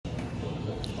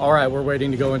All right, we're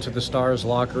waiting to go into the Stars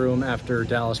locker room after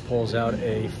Dallas pulls out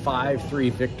a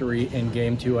 5-3 victory in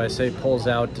Game 2. I say pulls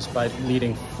out despite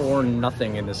leading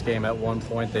 4-0 in this game at one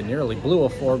point. They nearly blew a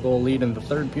 4-goal lead in the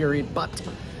third period, but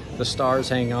the Stars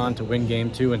hang on to win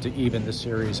Game 2 and to even the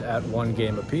series at 1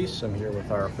 game apiece. I'm here with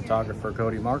our photographer,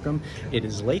 Cody Markham. It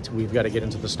is late. We've got to get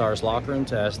into the Stars locker room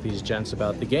to ask these gents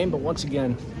about the game, but once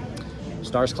again,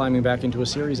 Stars climbing back into a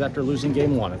series after losing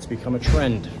Game 1. It's become a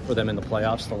trend for them in the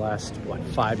playoffs the last,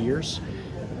 5 years?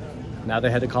 Now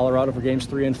they head to Colorado for Games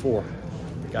 3 and 4.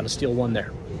 Got to steal one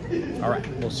there. All right,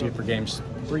 we'll see you for Games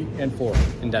 3 and 4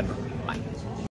 in Denver.